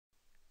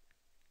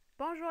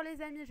Bonjour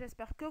les amis,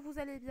 j'espère que vous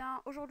allez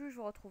bien. Aujourd'hui, je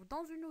vous retrouve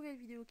dans une nouvelle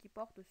vidéo qui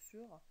porte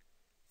sur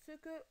ce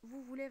que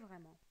vous voulez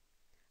vraiment.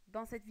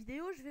 Dans cette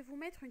vidéo, je vais vous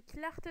mettre une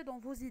clarté dans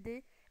vos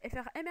idées et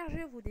faire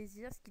émerger vos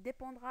désirs, ce qui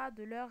dépendra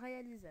de leur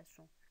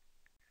réalisation.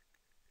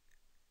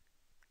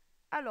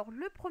 Alors,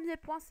 le premier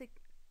point, c'est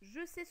que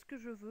je sais ce que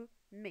je veux,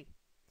 mais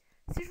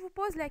si je vous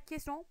pose la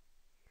question,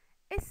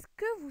 est-ce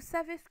que vous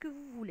savez ce que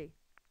vous voulez?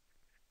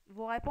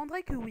 Vous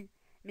répondrez que oui,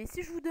 mais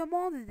si je vous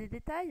demande des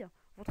détails,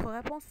 votre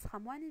réponse sera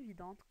moins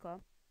évidente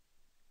comme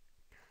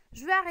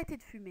je vais arrêter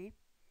de fumer,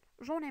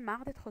 j'en ai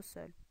marre d'être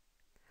seul.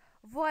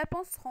 Vos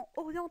réponses seront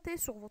orientées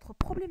sur votre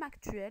problème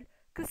actuel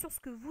que sur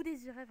ce que vous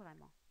désirez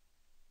vraiment.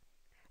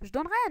 Je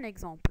donnerai un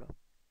exemple.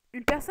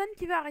 Une personne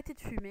qui veut arrêter de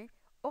fumer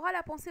aura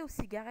la pensée aux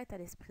cigarettes à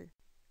l'esprit.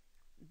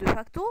 De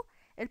facto,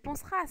 elle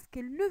pensera à ce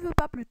qu'elle ne veut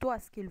pas plutôt à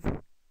ce qu'elle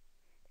veut.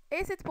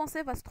 Et cette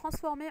pensée va se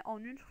transformer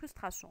en une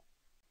frustration.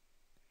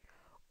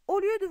 Au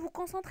lieu de vous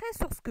concentrer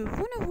sur ce que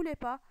vous ne voulez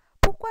pas,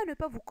 pourquoi ne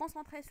pas vous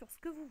concentrer sur ce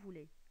que vous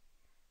voulez?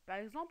 Par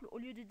exemple, au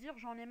lieu de dire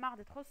j'en ai marre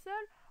d'être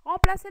seul,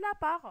 remplacez-la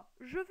par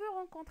je veux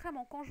rencontrer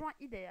mon conjoint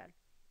idéal.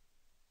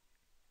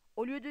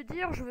 Au lieu de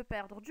dire je veux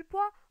perdre du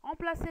poids,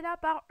 remplacez-la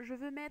par je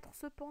veux mettre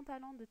ce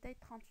pantalon de taille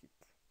 38.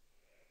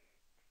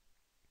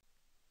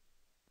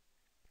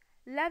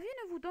 La vie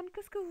ne vous donne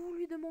que ce que vous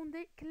lui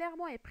demandez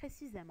clairement et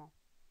précisément.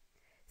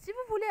 Si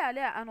vous voulez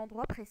aller à un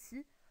endroit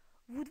précis,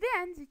 vous devez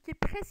indiquer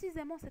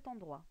précisément cet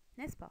endroit,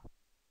 n'est-ce pas?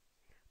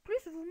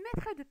 Plus vous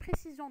mettrez de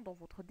précision dans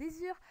votre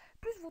désir,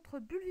 plus votre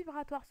bulle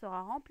vibratoire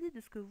sera remplie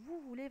de ce que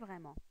vous voulez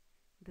vraiment.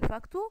 De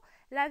facto,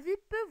 la vie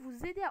peut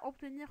vous aider à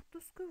obtenir tout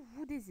ce que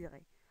vous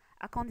désirez,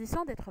 à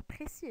condition d'être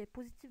précis et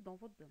positif dans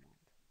votre demande.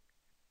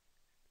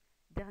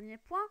 Dernier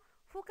point,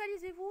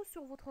 focalisez-vous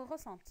sur votre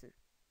ressenti.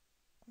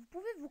 Vous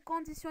pouvez vous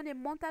conditionner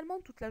mentalement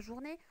toute la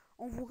journée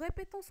en vous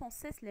répétant sans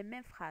cesse les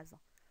mêmes phrases.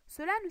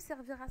 Cela ne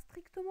servira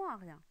strictement à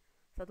rien.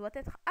 Ça doit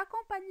être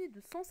accompagné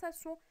de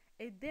sensations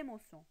et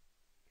d'émotions.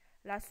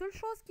 La seule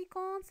chose qui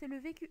compte, c'est le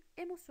vécu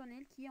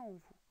émotionnel qui est en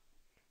vous.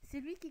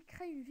 C'est lui qui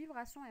crée une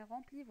vibration et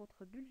remplit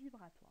votre bulle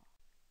vibratoire.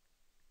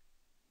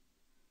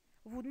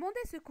 Vous demandez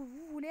ce que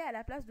vous voulez à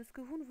la place de ce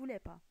que vous ne voulez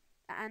pas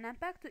a un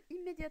impact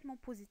immédiatement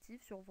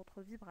positif sur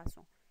votre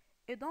vibration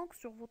et donc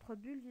sur votre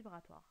bulle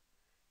vibratoire.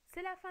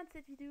 C'est la fin de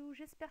cette vidéo,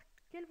 j'espère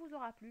qu'elle vous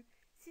aura plu.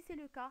 Si c'est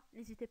le cas,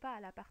 n'hésitez pas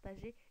à la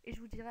partager et je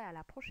vous dirai à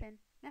la prochaine.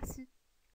 Merci.